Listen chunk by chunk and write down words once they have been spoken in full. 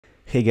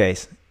Hey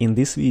guys, in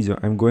this video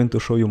I'm going to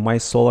show you my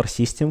solar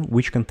system,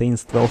 which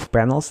contains 12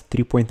 panels,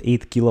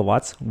 3.8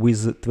 kilowatts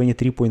with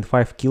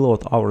 23.5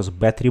 kilowatt hours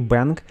battery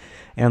bank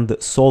and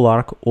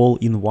SolarArc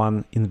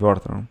all-in-one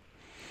inverter.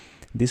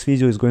 This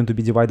video is going to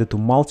be divided to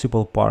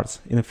multiple parts.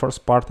 In the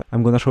first part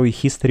I'm going to show you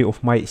history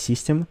of my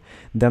system,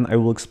 then I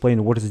will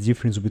explain what is the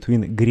difference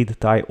between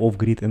Gridtie,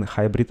 Offgrid and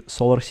hybrid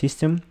solar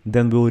system,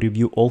 then we'll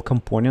review all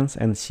components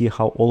and see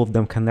how all of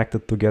them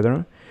connected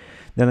together.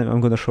 Then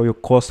I'm going to show you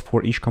cost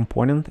for each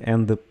component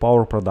and the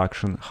power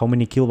production, how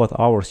many kilowatt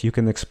hours you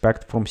can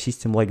expect from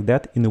system like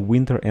that in the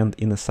winter and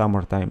in the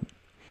summertime.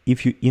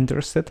 If you're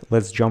interested,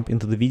 let's jump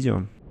into the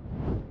video.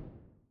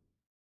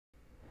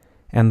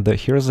 And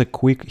here's a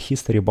quick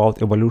history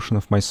about evolution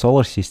of my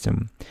solar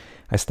system.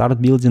 I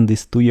started building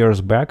this 2 years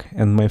back,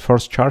 and my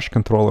first charge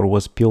controller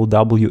was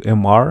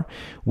PWMR,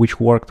 which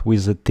worked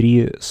with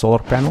 3 solar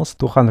panels,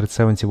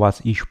 270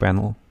 watts each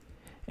panel.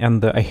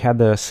 And I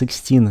had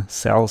 16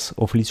 cells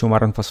of lithium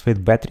iron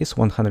phosphate batteries,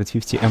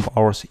 150 amp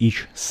hours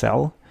each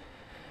cell,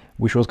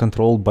 which was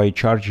controlled by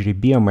Chargery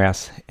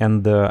BMS,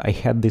 and I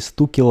had this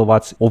 2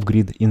 kilowatts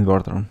off-grid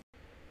inverter.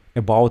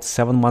 About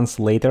 7 months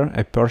later,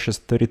 I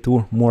purchased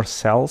 32 more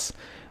cells,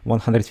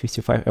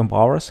 155 amp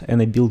hours,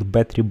 and I built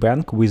battery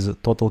bank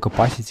with total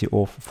capacity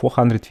of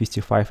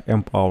 455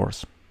 amp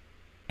hours.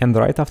 And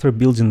right after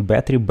building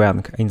battery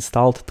bank, I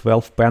installed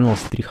 12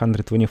 panels,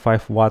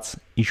 325 watts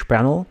each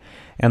panel,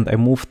 and I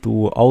moved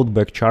to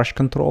Outback charge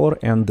controller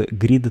and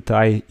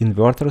Gridtie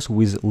inverters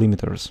with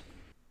limiters.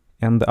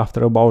 And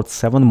after about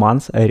 7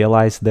 months, I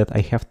realized that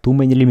I have too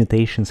many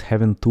limitations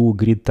having 2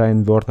 Gridtie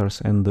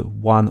inverters and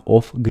 1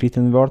 off-grid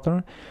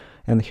inverter,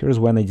 and here's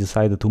when I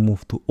decided to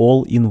move to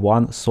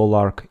all-in-one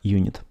SolarArc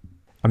unit.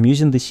 I'm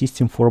using the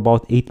system for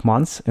about 8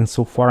 months, and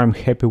so far I'm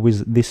happy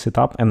with this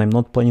setup, and I'm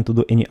not planning to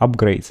do any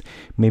upgrades,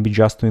 maybe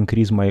just to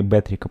increase my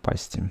battery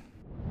capacity.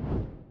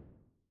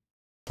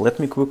 Let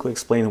me quickly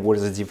explain what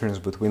is the difference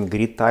between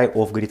Gridtie,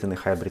 off-grid and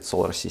hybrid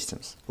solar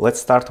systems.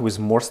 Let's start with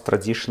most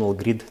traditional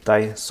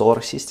Gridtie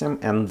solar system,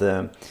 and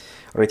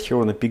right here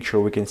on the picture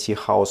we can see a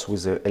house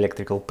with an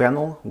electrical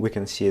panel. We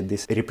can see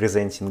this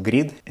representing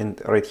grid, and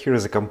right here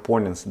is the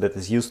components that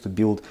is used to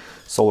build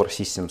solar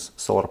systems: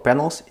 solar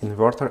panels,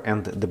 inverter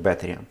and the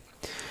battery.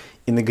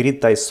 In the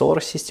Gridtie solar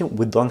system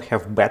we don't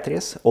have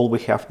batteries, all we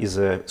have is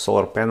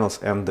solar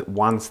panels and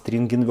one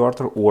string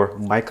inverter or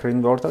micro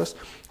inverters,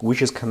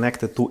 which is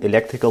connected to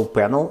electrical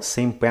panel,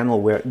 same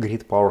panel where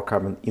grid power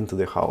coming into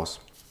the house.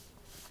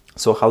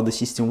 So how the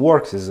system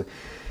works is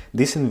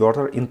this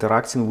inverter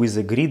interacting with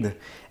the grid,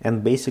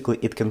 and basically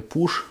it can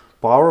push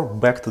power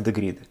back to the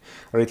grid.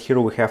 Right here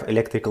we have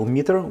electrical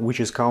meter, which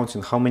is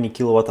counting how many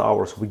kilowatt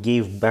hours we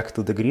gave back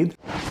to the grid.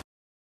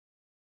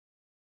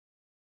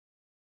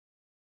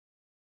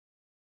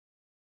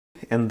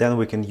 And then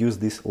we can use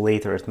this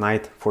later at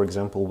night, for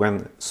example,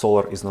 when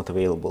solar is not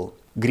available.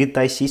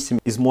 Gridtie system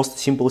is most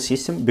simple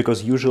system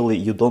because usually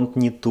you don't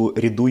need to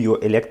redo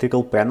your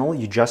electrical panel,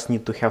 you just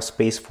need to have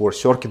space for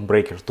circuit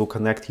breaker to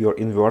connect your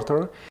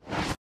inverter.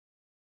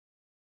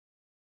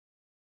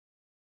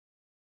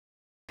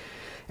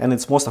 And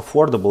it's most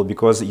affordable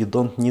because you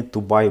don't need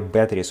to buy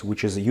batteries,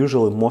 which is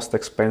usually most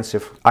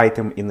expensive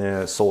item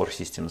in solar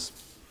systems.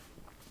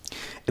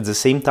 At the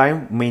same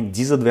time, main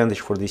disadvantage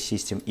for this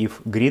system,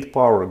 if grid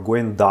power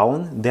going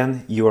down,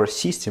 then your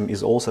system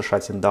is also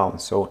shutting down.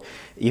 So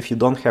if you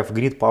don't have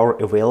grid power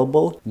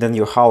available, then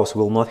your house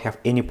will not have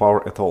any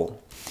power at all.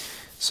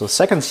 So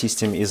second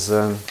system is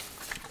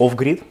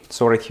off-grid.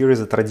 So right here is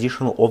a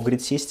traditional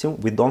off-grid system.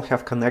 We don't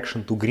have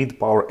connection to grid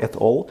power at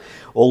all.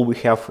 All we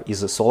have is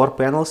solar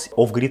panels,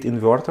 off-grid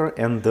inverter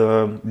and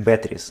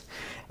batteries.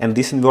 And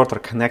this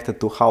inverter connected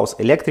to house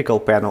electrical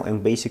panel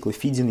and basically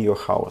feeding your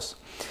house.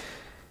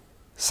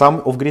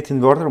 Some off-grid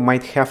inverter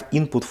might have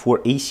input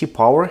for AC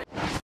power.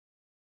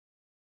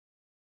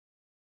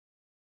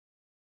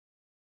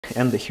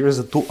 And here's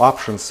the 2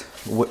 options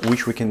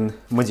which we can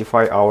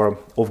modify our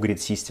off-grid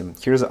system.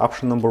 Here's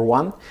option number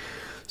 1.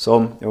 So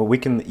we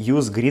can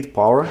use grid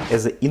power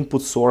as an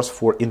input source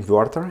for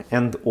inverter,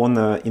 and on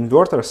the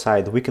inverter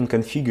side we can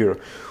configure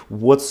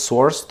what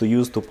source to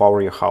use to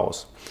power your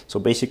house. So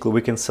basically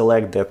we can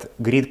select that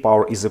grid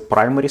power is a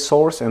primary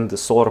source and the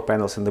solar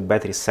panels and the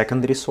battery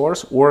secondary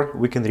source, or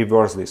we can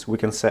reverse this. We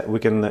can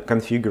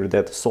configure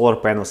that solar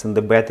panels and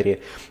the battery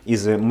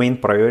is a main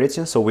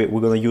priority, so we're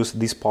going to use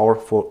this power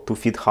to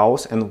feed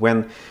house, and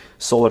when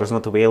solar is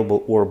not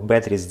available or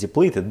battery is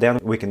depleted, then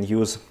we can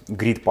use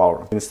grid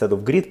power. Instead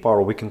of grid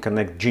power, we can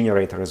connect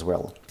generator as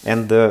well.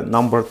 And the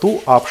number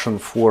 2 option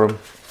for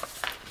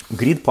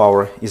grid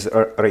power is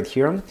right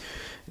here.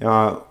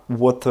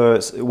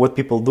 What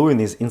people doing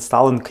is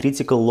installing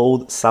critical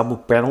load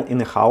sub panel in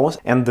the house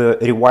and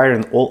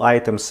rewiring all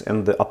items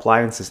and the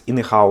appliances in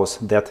the house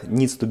that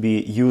needs to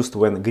be used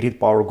when grid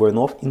power going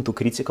off into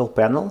critical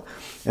panel,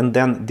 and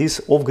then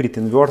this off-grid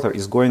inverter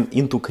is going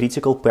into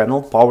critical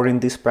panel, powering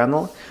this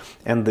panel,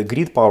 and the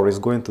grid power is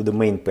going to the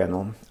main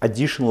panel.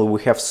 Additionally,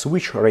 we have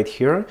switch right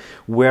here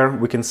where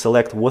we can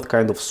select what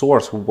kind of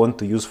source we want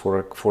to use for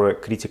a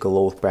critical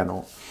load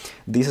panel.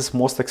 This is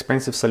most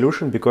expensive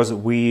solution because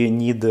we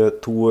need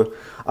to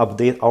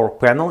update our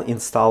panel,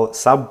 install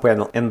sub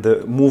panel, and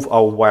move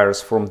our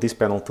wires from this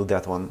panel to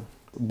that one.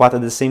 But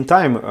at the same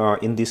time,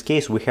 in this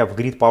case, we have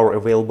grid power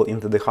available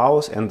into the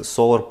house and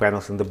solar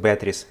panels and the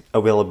batteries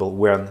available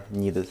when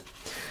needed.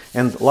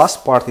 And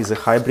last part is a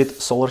hybrid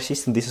solar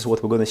system. This is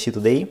what we're going to see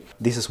today.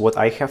 This is what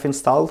I have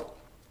installed.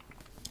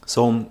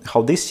 So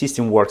how this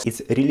system works,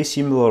 it's really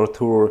similar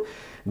to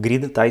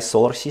Gridtie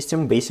solar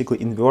system. Basically,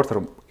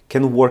 inverter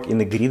can work in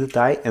a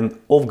Gridtie and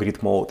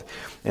off-grid mode,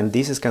 and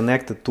this is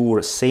connected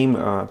to same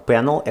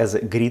panel as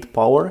a grid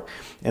power.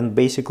 And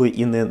basically,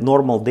 in the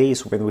normal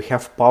days when we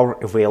have power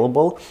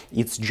available,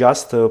 it's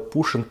just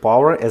pushing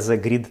power as a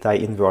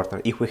Gridtie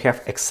inverter. If we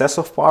have excess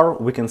of power,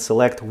 we can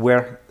select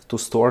where to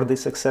store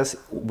this excess.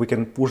 We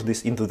can push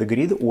this into the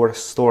grid or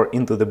store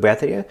into the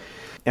battery.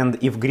 And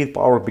if grid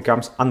power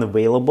becomes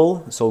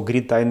unavailable, so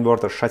Gridtie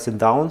inverter shuts it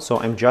down. So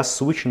I'm just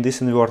switching this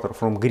inverter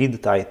from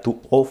Gridtie to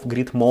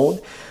off-grid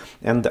mode.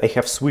 And I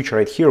have switch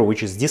right here,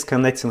 which is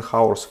disconnecting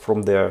hours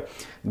from the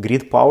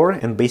grid power,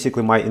 and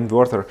basically my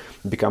inverter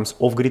becomes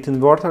off-grid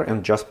inverter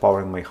and just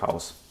powering my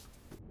house.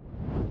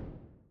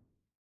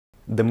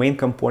 The main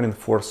component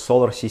for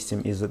solar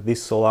system is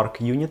this solar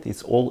unit.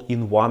 It's all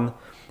in one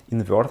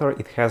inverter.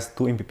 It has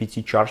two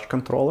MPPT charge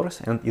controllers,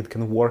 and it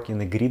can work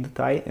in a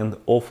Gridtie and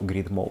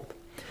off-grid mode.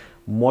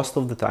 Most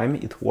of the time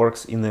it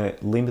works in a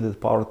limited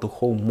power to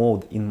home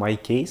mode in my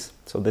case.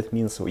 So that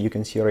means, you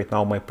can see right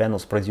now my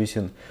panels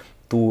producing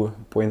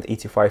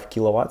 2.85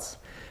 kilowatts.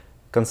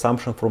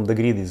 Consumption from the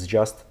grid is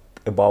just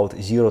about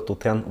 0 to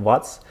 10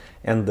 watts,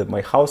 and my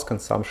house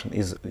consumption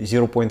is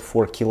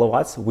 0.4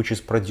 kilowatts, which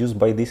is produced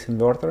by this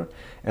inverter,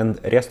 and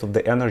rest of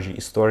the energy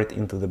is stored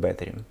into the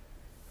battery.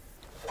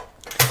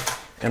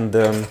 And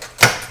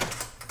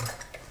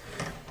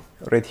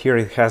right here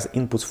it has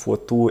inputs for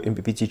two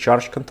MPPT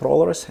charge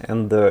controllers,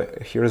 and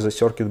here is a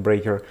circuit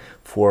breaker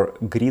for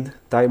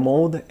Gridtie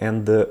mode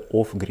and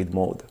off-grid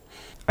mode.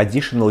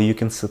 Additionally, you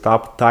can set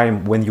up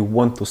time when you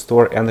want to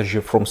store energy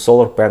from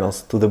solar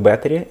panels to the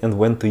battery and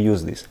when to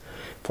use this.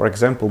 For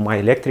example, my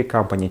electric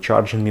company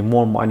charging me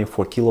more money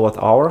for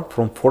kilowatt hour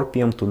from 4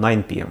 p.m. to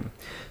 9 p.m.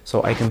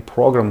 So I can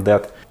program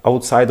that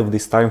outside of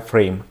this time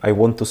frame, I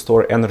want to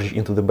store energy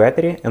into the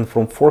battery, and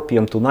from 4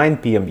 p.m. to 9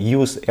 p.m.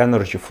 use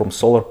energy from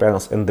solar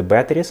panels and the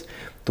batteries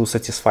to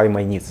satisfy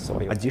my needs. So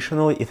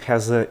additionally, it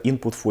has an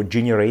input for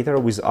generator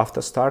with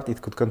after start.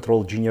 It could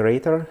control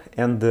generator,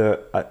 and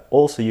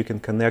also you can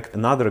connect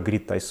another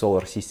Gridtie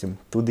solar system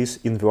to this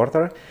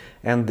inverter,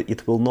 and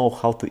it will know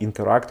how to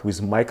interact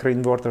with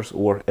microinverters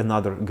or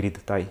another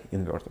Gridtie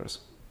inverters.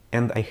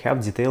 And I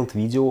have detailed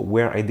video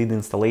where I did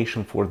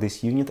installation for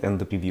this unit and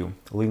the preview.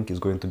 Link is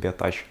going to be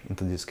attached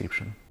into the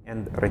description.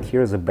 And right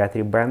here is a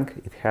battery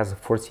bank. It has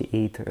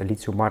 48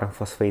 lithium iron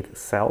phosphate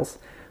cells,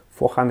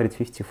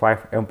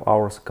 455 amp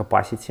hours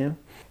capacity.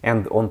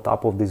 And on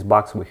top of this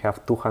box we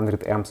have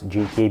 200 amps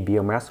JK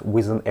BMS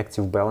with an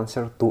active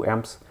balancer, 2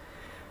 amps.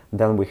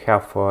 Then we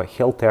have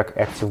Heltec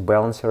active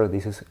balancer.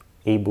 This is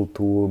able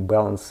to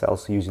balance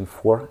cells using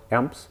 4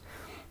 amps.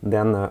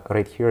 Then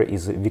right here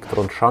is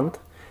Victron shunt.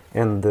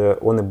 And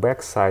on the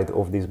back side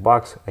of this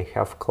box I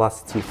have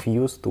class T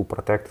fuse to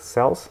protect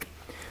cells.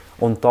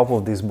 On top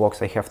of this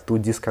box I have two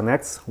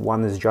disconnects.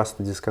 One is just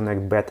to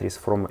disconnect batteries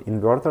from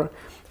inverter,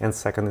 and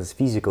second is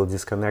physical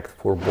disconnect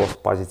for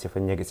both positive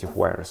and negative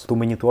wires. To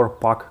monitor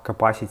pack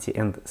capacity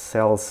and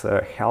cells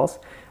health,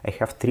 I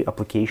have 3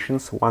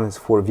 applications. One is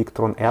for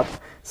Victron app,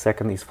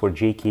 second is for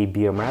JK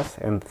BMS,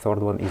 and third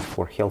one is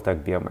for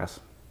Heltec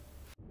BMS.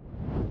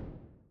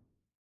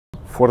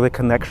 For the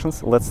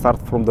connections, let's start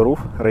from the roof.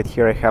 Right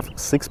here I have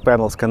 6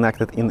 panels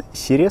connected in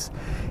series,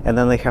 and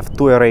then I have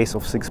 2 arrays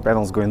of 6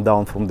 panels going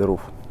down from the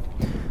roof.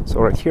 So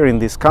right here in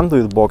this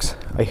conduit box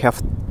I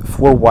have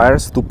 4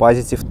 wires, 2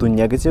 positive, 2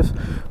 negative,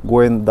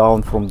 going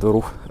down from the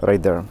roof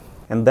right there.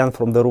 And then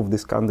from the roof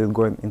this conduit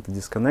going into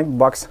disconnect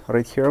box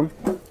right here.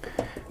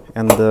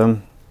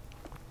 And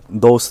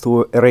those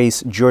 2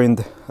 arrays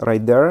joined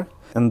right there.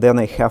 And then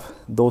I have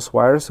those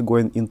wires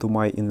going into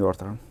my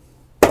inverter.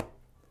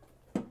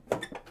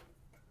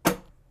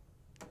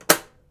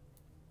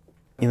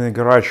 In the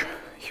garage,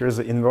 here's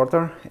the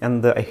inverter,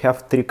 and I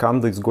have 3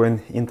 conduits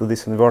going into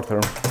this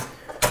inverter.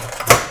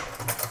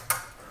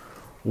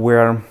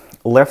 Where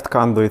left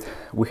conduit,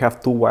 we have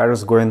 2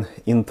 wires going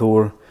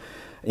into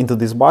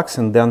this box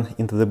and then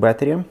into the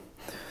battery.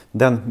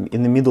 Then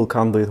in the middle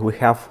conduit, we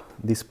have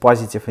this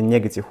positive and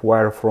negative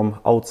wire from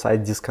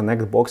outside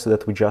disconnect box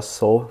that we just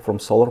saw from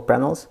solar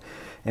panels.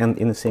 And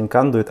in the same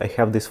conduit, I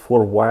have these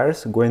 4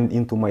 wires going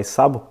into my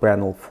sub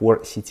panel for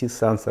CT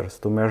sensors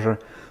to measure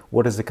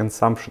what is the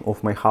consumption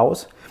of my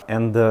house.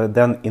 And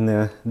then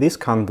in this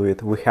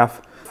conduit we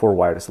have 4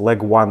 wires,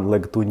 leg 1,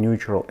 leg 2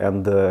 neutral,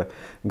 and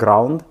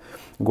ground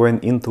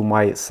going into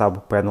my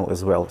sub panel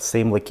as well,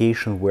 same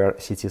location where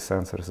CT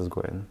sensors is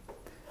going.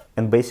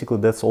 And basically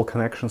that's all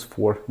connections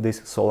for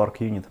this solar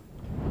unit.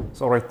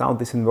 So right now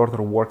this inverter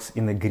works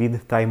in a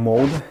Gridtie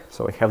mode.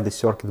 So I have the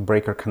circuit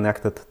breaker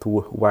connected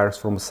to wires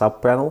from a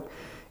sub panel.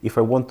 If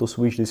I want to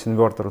switch this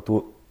inverter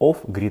to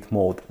off-grid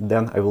mode,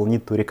 then I will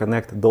need to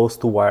reconnect those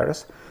two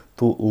wires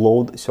to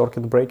load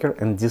circuit breaker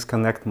and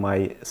disconnect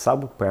my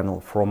sub panel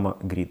from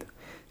grid.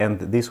 And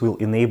this will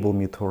enable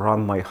me to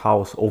run my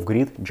house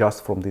off-grid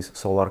just from this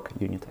solar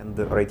unit. And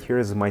right here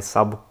is my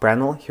sub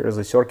panel. Here is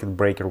a circuit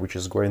breaker which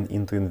is going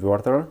into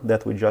inverter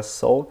that we just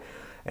saw.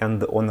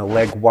 And on a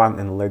leg 1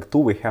 and leg 2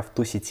 we have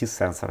two CT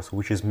sensors,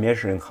 which is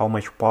measuring how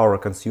much power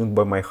consumed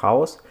by my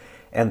house,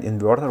 and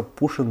inverter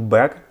pushing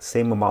back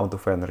same amount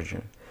of energy.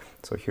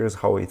 So here's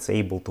how it's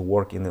able to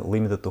work in a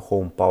limited to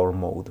home power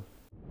mode.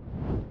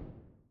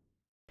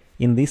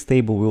 In this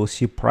table we will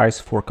see price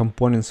for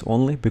components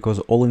only, because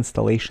all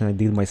installation I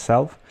did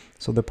myself.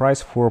 So the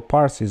price for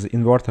parts is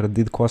inverter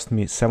did cost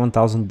me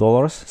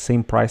 $7,000,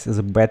 same price as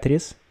the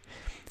batteries.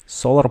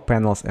 Solar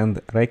panels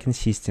and racking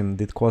system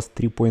did cost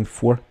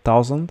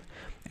 $3,400,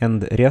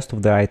 and the rest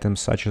of the items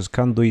such as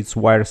conduits,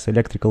 wires,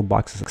 electrical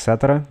boxes,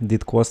 etc.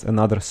 did cost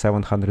another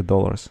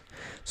 $700.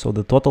 So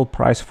the total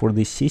price for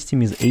this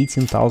system is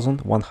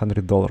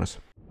 $18,100.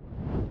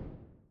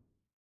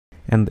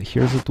 And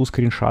here's the two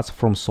screenshots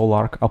from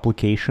SolarArc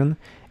application.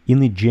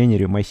 In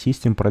January my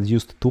system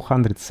produced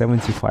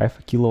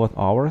 275 kilowatt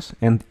hours,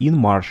 and in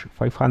March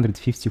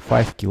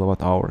 555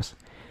 kilowatt hours.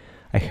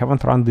 I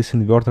haven't run this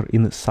inverter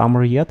in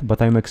summer yet,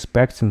 but I'm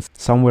expecting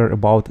somewhere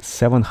about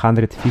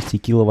 750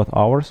 kilowatt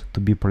hours to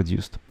be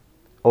produced.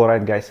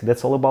 Alright guys,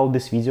 that's all about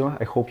this video.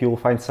 I hope you will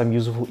find some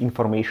useful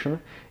information.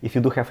 If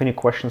you do have any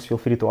questions, feel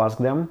free to ask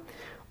them.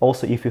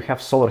 Also, if you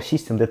have solar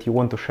system that you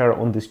want to share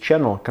on this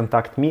channel,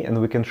 contact me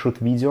and we can shoot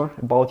video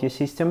about your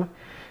system.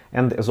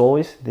 And as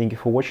always, thank you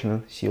for watching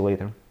and see you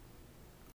later.